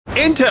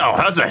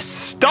Intel has a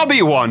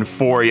stubby one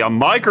for you.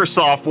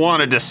 Microsoft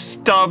wanted to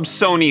stub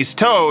Sony's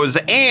toes,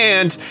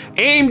 and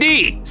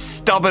AMD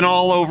stubbing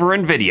all over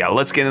Nvidia.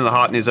 Let's get into the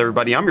hot news,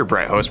 everybody. I'm your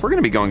Brett host. We're going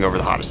to be going over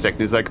the hottest tech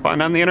news I can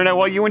find on the internet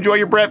while you enjoy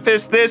your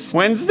breakfast this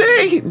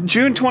Wednesday,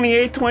 June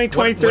 28th,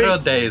 2023. What are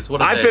days?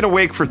 I've been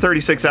awake for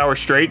 36 hours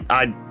straight.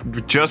 I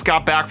just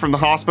got back from the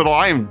hospital.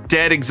 I am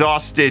dead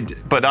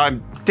exhausted, but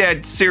I'm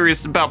dead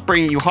serious about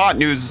bringing you hot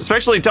news,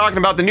 especially talking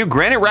about the new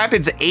Granite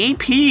Rapids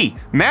AP.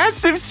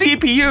 Massive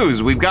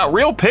CPUs. We've got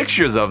real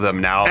pictures of them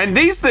now. And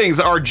these things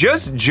are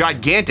just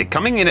gigantic,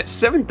 coming in at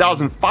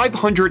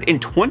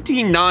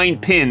 7,529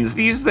 pins.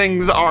 These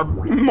things are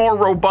more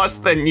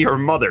robust than your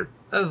mother.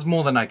 That is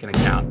more than I can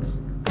account.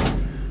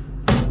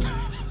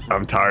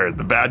 I'm tired.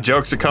 The bad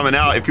jokes are coming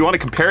out. If you want to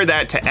compare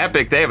that to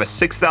Epic, they have a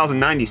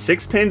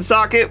 6,096 pin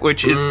socket,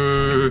 which is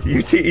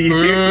blue team.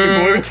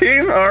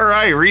 All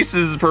right, Reece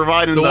is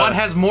providing the one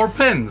has more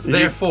pins,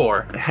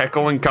 therefore.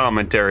 Heckling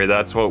commentary.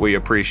 That's what we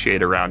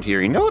appreciate around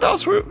here. You know what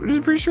else we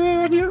appreciate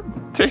around here?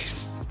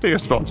 Taste.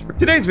 Sponsor.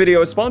 Today's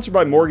video is sponsored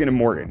by Morgan &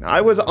 Morgan.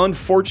 I was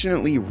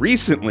unfortunately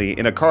recently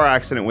in a car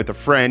accident with a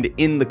friend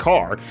in the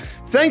car.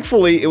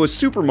 Thankfully, it was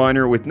super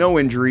minor with no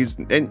injuries,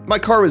 and my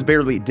car was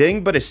barely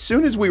dinged, but as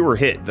soon as we were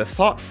hit, the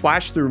thought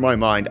flashed through my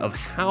mind of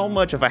how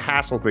much of a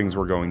hassle things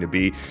were going to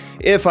be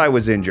if I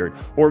was injured,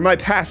 or my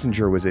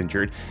passenger was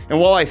injured. And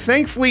while I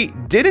thankfully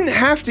didn't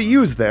have to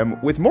use them,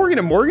 with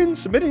Morgan & Morgan,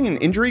 submitting an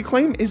injury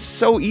claim is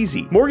so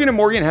easy. Morgan &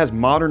 Morgan has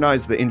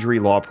modernized the injury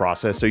law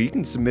process so you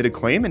can submit a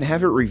claim and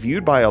have it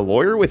reviewed by a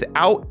lawyer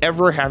without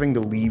ever having to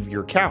leave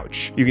your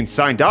couch. You can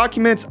sign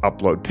documents,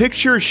 upload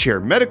pictures, share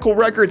medical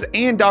records,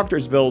 and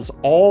doctor's bills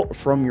all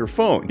from your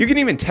phone. You can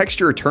even text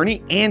your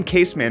attorney and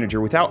case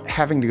manager without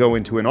having to go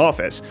into an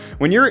office.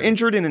 When you're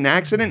injured in an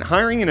accident,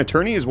 hiring an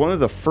attorney is one of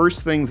the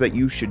first things that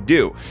you should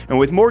do. And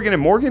with Morgan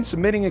 & Morgan,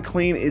 submitting a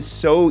claim is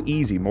so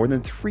easy. More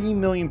than 3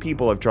 million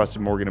people have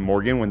trusted Morgan &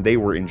 Morgan when they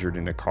were injured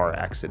in a car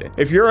accident.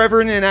 If you're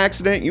ever in an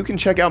accident, you can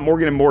check out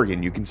Morgan &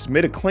 Morgan. You can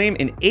submit a claim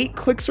in 8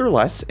 clicks or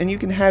less, and you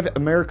can have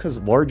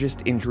America's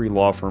largest injury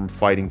law firm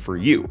fighting for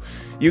you.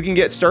 You can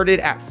get started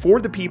at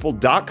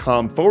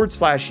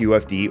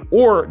forthepeople.com/UFD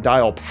or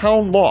dial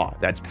pound law.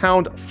 That's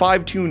pound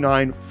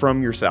 529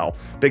 from your cell.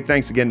 Big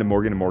thanks again to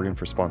Morgan & Morgan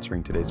for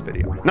sponsoring today's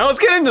video. Now let's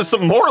get into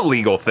some more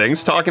legal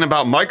things, talking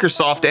about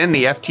Microsoft and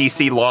the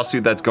FTC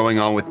lawsuit that's going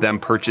on with them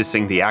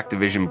purchasing the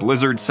Activision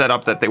Blizzard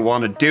setup that they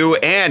want to do.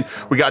 And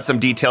we got some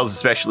details,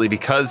 especially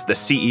because the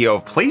CEO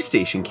of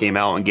PlayStation came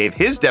out and gave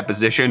his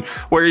deposition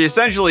where he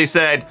essentially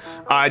said,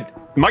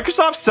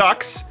 Microsoft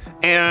sucks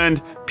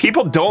and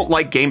people don't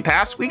like Game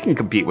Pass. We can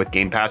compete with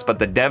Game Pass, but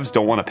the devs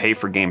don't want to pay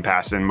for Game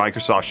Pass, and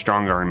Microsoft's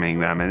strong-arming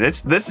them. And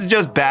this is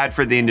just bad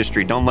for the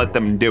industry. Don't let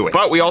them do it.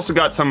 But we also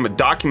got some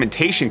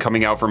documentation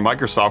coming out from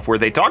Microsoft where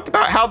they talked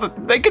about how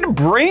they could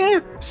bring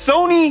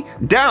Sony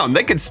down.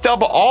 They could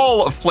stub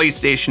all of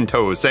PlayStation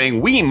toes, saying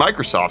we,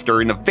 Microsoft,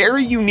 are in a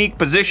very unique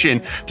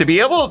position to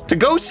be able to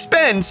go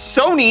spend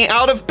Sony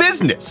out of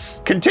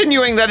business.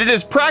 Continuing that it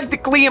is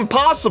practically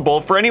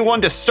impossible for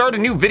anyone to start a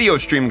new video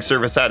streaming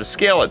service at a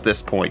scale at this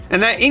point.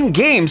 And that in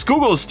games,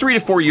 Google is 3 to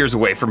 4 years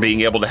away from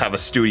being able to have a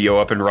studio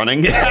up and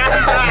running.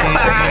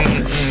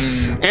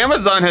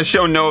 Amazon has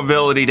shown no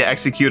ability to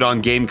execute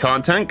on game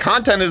content.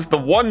 Content is the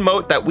one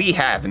moat that we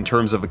have in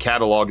terms of a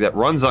catalog that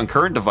runs on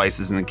current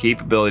devices and the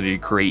capability to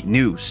create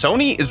new.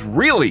 Sony is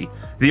really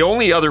the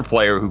only other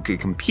player who could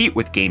compete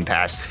with Game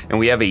Pass, and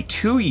we have a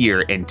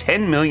 2-year and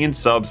 10 million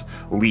subs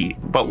lead.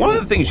 But one of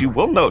the things you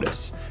will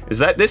notice is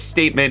that this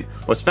statement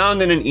was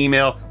found in an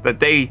email that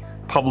they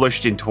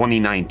published in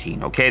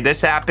 2019. Okay,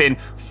 this happened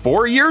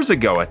 4 years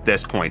ago at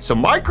this point. So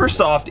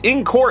Microsoft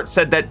in court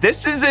said that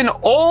this is an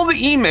old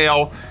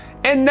email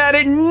and that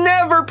it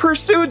never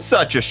pursued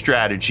such a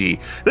strategy.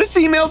 This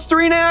email's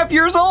 3.5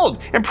 years old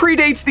and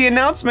predates the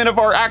announcement of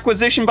our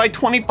acquisition by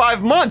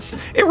 25 months.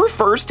 It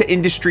refers to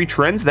industry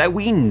trends that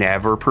we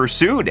never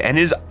pursued and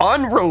is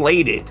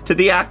unrelated to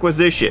the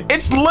acquisition.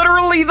 It's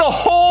literally the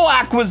whole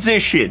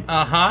acquisition.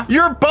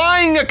 You're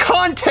buying a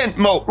content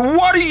moat.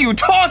 What are you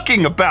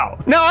talking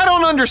about? Now, I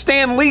don't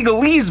understand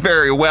legalese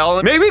very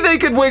well. Maybe they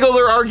could wiggle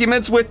their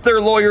arguments with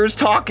their lawyers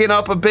talking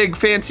up a big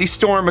fancy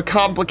storm of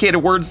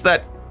complicated words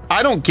that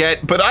I don't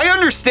get, but I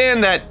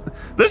understand that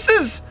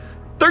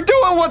they're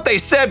doing what they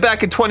said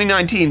back in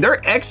 2019.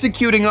 They're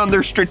executing on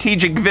their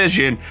strategic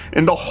vision,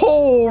 and the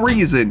whole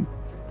reason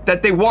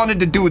that they wanted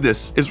to do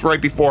this is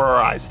right before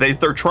our eyes.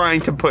 They're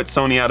trying to put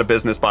Sony out of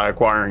business by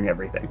acquiring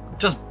everything.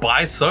 Just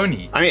buy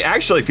Sony. I mean,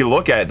 actually, if you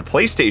look at it, the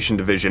PlayStation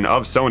division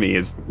of Sony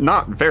is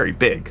not very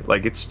big.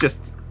 Like, it's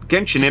just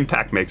Genshin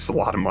Impact makes a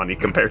lot of money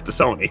compared to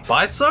Sony.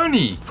 Buy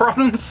Sony.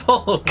 Problem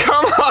solved.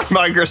 Come on,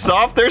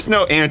 Microsoft. There's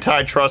no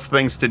antitrust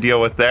things to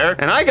deal with there.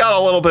 And I got a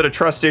little bit of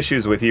trust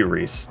issues with you,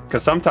 Reece,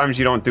 because sometimes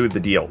you don't do the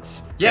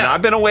deals. Yeah. And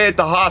I've been away at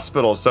the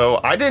hospital, so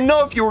I didn't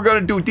know if you were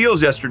going to do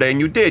deals yesterday, and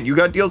you did. You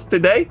got deals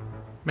today?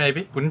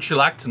 Maybe. Wouldn't you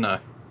like to know?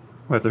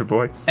 Weather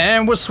boy.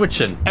 And we're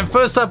switching. And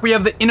first up, we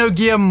have the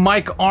InnoGear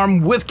mic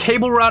arm with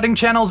cable routing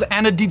channels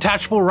and a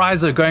detachable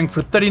riser going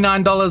for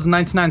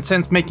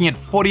 $39.99, making it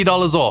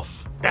 $40 off.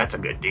 That's a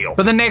good deal.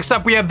 But then next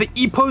up, we have the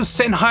EPOS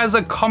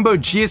Sennheiser Combo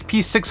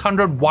GSP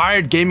 600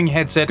 wired gaming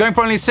headset, going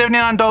for only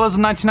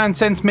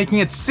 $79.99, making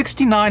it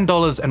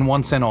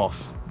 $69.01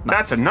 off. Nice.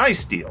 That's a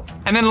nice deal.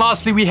 And then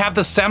lastly, we have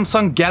the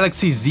Samsung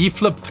Galaxy Z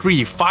Flip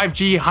 3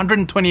 5G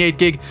 128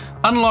 gig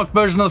unlocked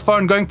version of the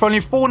phone, going for only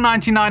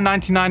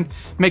 $499.99,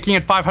 making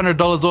it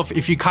 $500 off.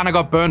 If you kind of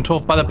got burnt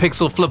off by the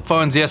Pixel flip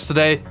phones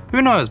yesterday,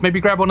 who knows, maybe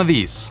grab one of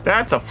these.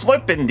 That's a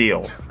flippin'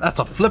 deal.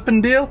 That's a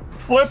flippin' deal?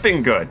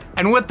 Flipping good.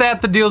 And with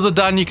that, the deals are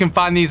done. You can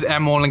find these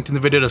and more linked in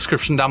the video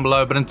description down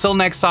below. But until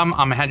next time,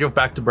 I'm gonna hand you off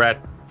back to Brad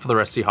for the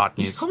rest of the hot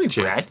news. You call me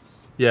Brad?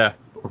 Yeah.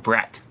 Or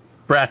Brett?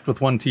 Brat with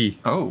one T.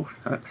 Oh,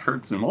 that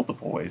hurts in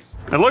multiple ways.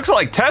 It looks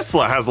like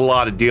Tesla has a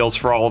lot of deals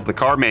for all of the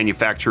car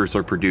manufacturers that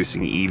are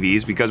producing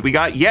EVs, because we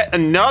got yet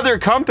another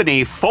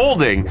company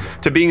folding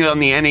to being on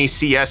the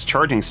NACS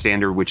charging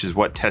standard, which is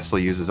what Tesla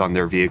uses on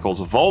their vehicles.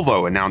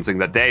 Volvo announcing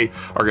that they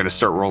are going to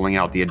start rolling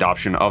out the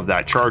adoption of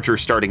that charger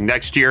starting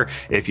next year.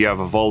 If you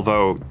have a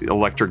Volvo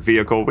electric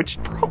vehicle,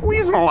 which probably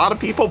isn't a lot of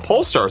people,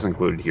 Polestar's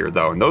included here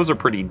though, and those are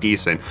pretty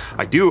decent.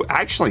 I do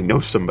actually know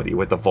somebody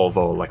with a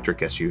Volvo electric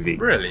SUV.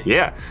 Really?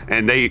 Yeah.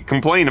 And they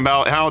complain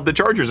about how the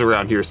chargers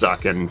around here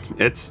suck, and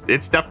it's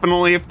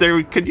definitely, if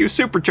they could use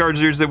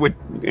superchargers, it would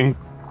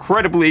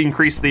incredibly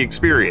increase the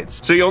experience.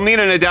 So you'll need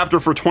an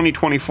adapter for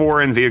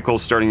 2024, and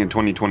vehicles starting in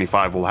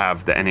 2025 will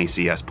have the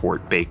NACS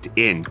port baked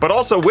in. But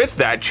also with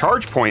that,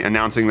 ChargePoint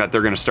announcing that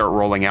they're going to start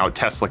rolling out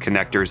Tesla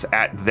connectors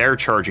at their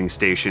charging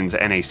stations,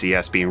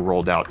 NACS being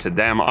rolled out to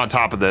them on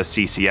top of the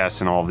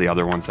CCS and all of the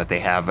other ones that they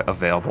have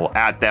available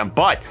at them.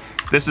 But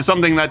this is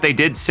something that they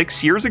did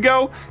 6 years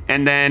ago,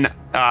 and then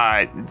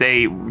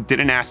they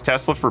didn't ask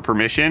Tesla for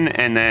permission,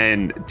 and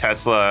then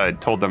Tesla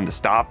told them to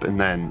stop,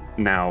 and then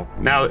now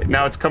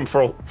it's come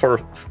for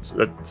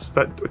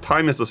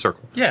time is a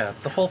circle. Yeah,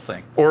 the whole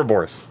thing.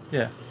 Ouroboros.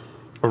 Yeah.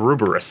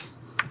 Ouroboros.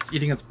 It's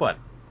eating its butt.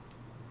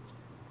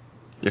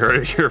 You heard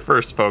it here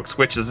first, folks,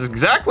 which is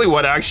exactly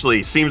what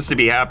actually seems to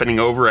be happening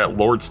over at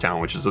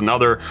Lordstown, which is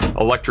another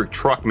electric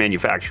truck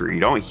manufacturer. You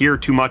don't hear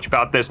too much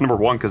about this, number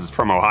one, because it's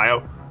from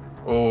Ohio.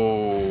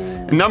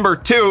 Oh. Number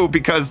two,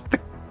 because the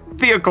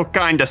vehicle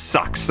kinda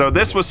sucks. So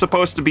this was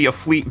supposed to be a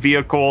fleet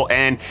vehicle,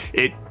 and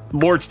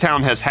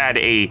Lordstown has had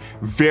a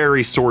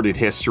very sordid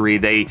history.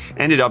 They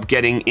ended up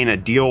getting in a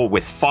deal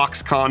with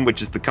Foxconn,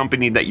 which is the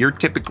company that you're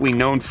typically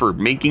known for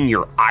making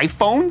your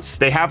iPhones.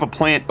 They have a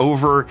plant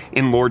over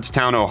in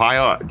Lordstown,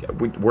 Ohio.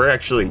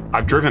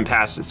 I've driven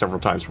past it several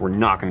times. We're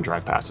not going to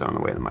drive past it on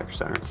the way to the Micro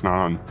Center. It's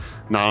not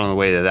on the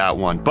way to that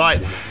one.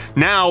 But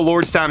now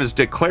Lordstown has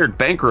declared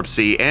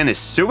bankruptcy and is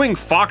suing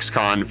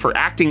Foxconn for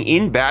acting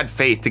in bad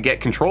faith to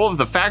get control of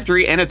the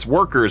factory and its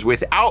workers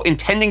without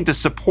intending to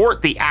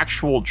support the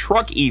actual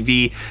truck EV,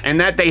 and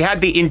that they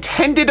had the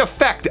intended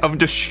effect of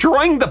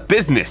destroying the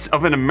business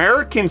of an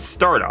American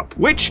startup,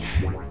 which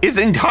is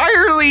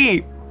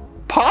entirely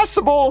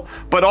possible,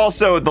 but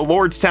also the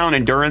Lordstown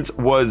Endurance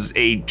was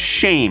a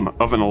shame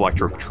of an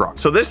electric truck.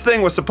 So this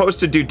thing was supposed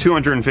to do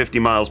 250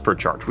 miles per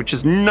charge, which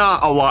is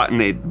not a lot in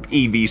the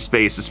EV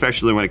space,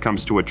 especially when it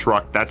comes to a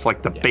truck. That's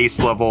like the base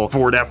level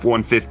Ford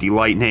F-150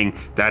 Lightning.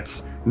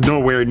 That's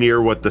nowhere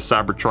near what the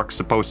Cybertruck's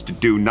supposed to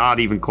do, not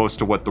even close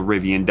to what the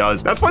Rivian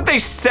does. That's what they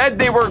said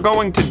they were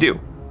going to do.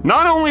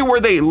 Not only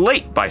were they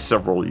late by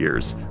several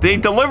years, they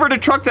delivered a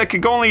truck that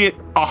could go only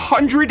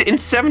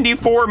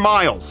 174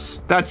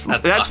 miles. That's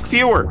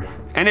fewer.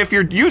 And if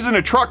you're using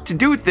a truck to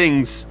do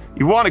things,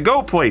 you want to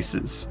go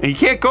places, and you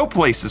can't go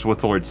places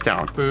with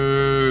Lordstown.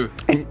 Boo.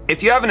 And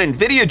if you have an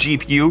NVIDIA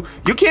GPU,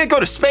 you can't go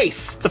to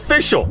space. It's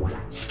official.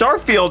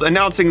 Starfield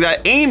announcing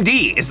that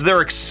AMD is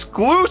their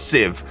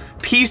exclusive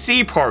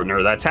PC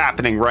partner. That's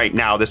happening right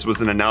now. This was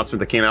an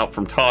announcement that came out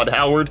from Todd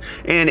Howard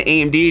and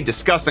AMD,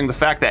 discussing the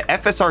fact that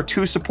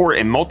FSR2 support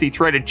and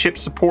multi-threaded chip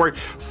support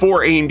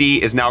for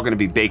AMD is now going to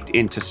be baked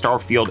into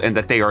Starfield, and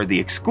that they are the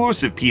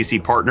exclusive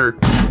PC partner.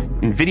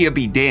 NVIDIA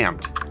be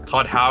damned.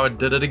 Todd Howard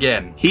did it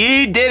again.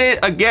 He did it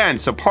again.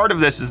 So part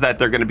of this is that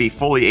they're going to be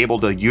fully able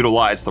to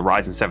utilize the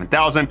Ryzen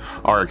 7000,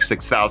 RX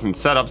 6000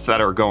 setups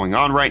that are going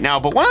on right now.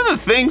 But one of the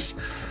things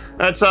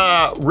that's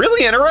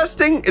really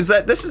interesting is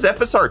that this is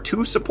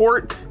FSR2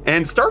 support,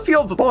 and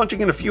Starfield's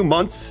launching in a few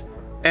months.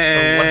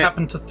 And so what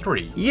happened to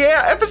 3?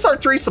 Yeah,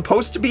 FSR3 is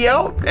supposed to be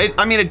out.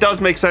 I mean, it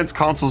does make sense.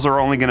 Consoles are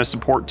only going to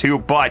support 2,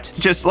 but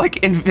just like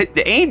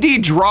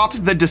AMD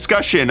dropped the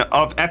discussion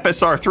of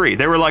FSR3.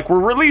 They were like, we're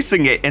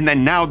releasing it, and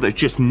then now there's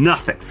just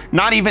nothing.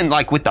 Not even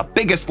like with the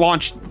biggest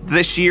launch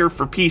this year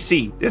for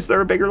PC. Is there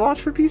a bigger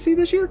launch for PC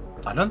this year?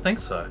 I don't think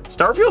so.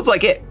 Starfield's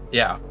like it.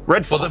 Yeah.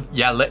 Redfall.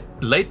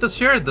 Late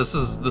this year, this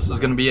is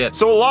gonna be it.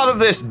 So a lot of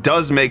this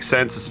does make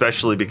sense,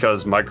 especially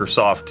because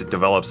Microsoft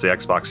develops the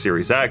Xbox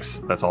Series X.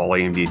 That's all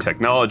AMD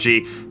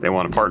technology. They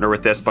want to partner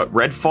with this, but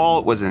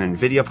Redfall was an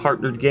NVIDIA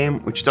partnered game,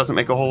 which doesn't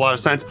make a whole lot of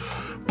sense.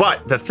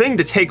 But the thing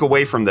to take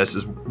away from this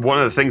is one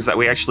of the things that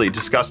we actually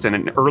discussed in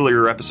an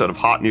earlier episode of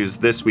Hot News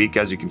this week,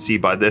 as you can see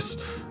by this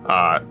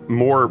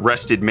more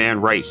rested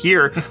man right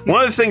here.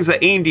 One of the things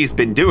that AMD's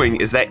been doing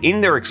is that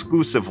in their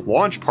exclusive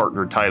launch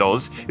partner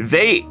titles,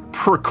 they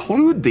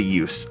preclude the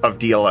use of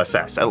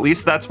DLSS. At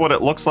least that's what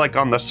it looks like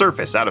on the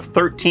surface. Out of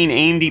 13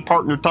 AMD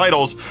partner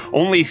titles,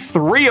 only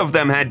 3 of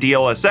them had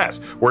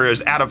DLSS,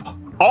 whereas out of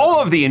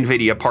all of the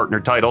NVIDIA partner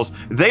titles,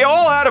 they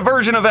all had a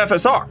version of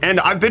FSR. And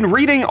I've been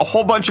reading a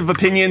whole bunch of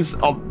opinions.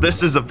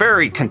 This is a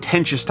very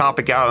contentious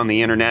topic out on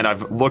the internet.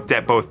 I've looked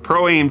at both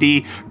pro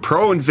AMD,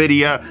 pro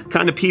NVIDIA,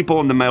 kind of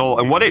people in the middle,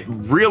 and what it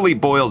really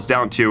boils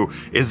down to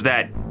is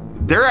that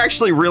there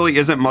actually really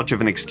isn't much of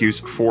an excuse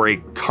for a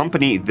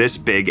company this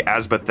big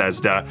as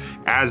Bethesda,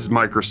 as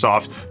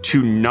Microsoft,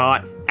 to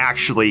not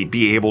actually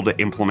be able to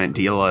implement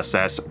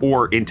DLSS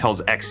or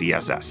Intel's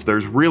XeSS.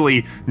 There's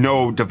really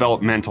no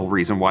developmental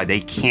reason why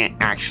they can't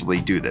actually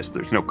do this.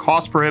 There's no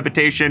cost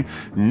prohibition.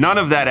 None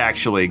of that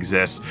actually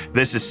exists.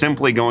 This is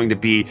simply going to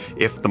be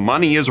if the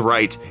money is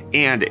right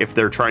and if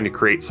they're trying to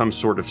create some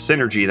sort of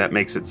synergy that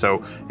makes it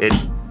so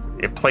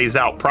it plays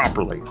out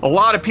properly. A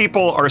lot of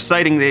people are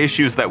citing the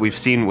issues that we've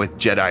seen with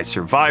Jedi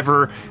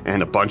Survivor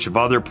and a bunch of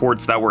other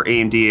ports that were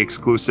AMD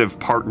exclusive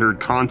partnered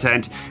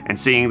content, and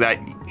seeing that,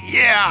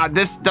 yeah,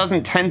 this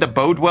doesn't tend to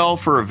bode well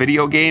for a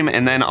video game.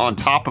 And then on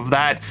top of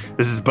that,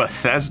 this is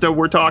Bethesda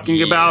we're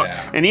talking about.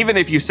 And even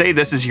if you say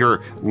this is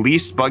your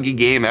least buggy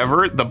game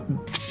ever, the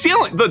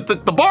ceiling,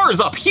 the bar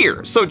is up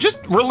here. So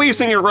just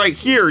releasing it right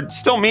here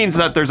still means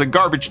that there's a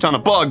garbage ton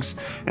of bugs.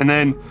 And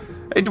then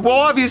we'll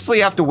obviously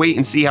have to wait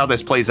and see how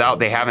this plays out.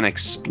 They haven't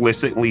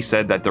explicitly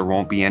said that there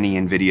won't be any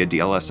NVIDIA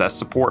DLSS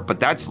support, but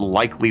that's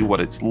likely what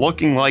it's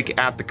looking like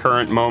at the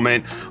current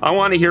moment. I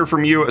want to hear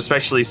from you,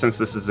 especially since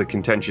this is a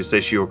contentious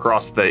issue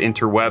across the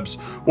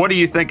interwebs. What do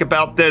you think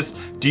about this?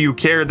 Do you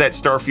care that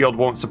Starfield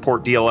won't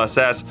support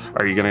DLSS?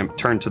 Are you going to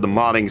turn to the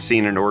modding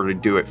scene in order to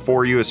do it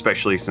for you,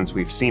 especially since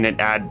we've seen it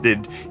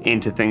added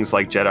into things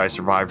like Jedi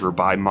Survivor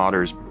by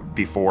modders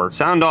before?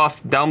 Sound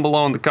off down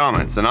below in the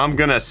comments, and I'm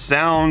going to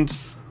sound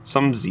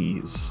some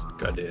Z's.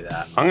 Go do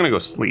that. I'm gonna go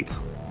sleep.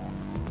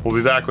 We'll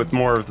be back with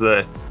more of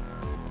the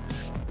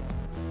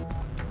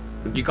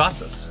You got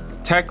this.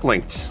 Tech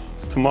Linked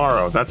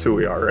tomorrow. That's who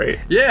we are, right?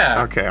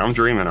 Yeah. Okay, I'm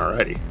dreaming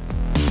already.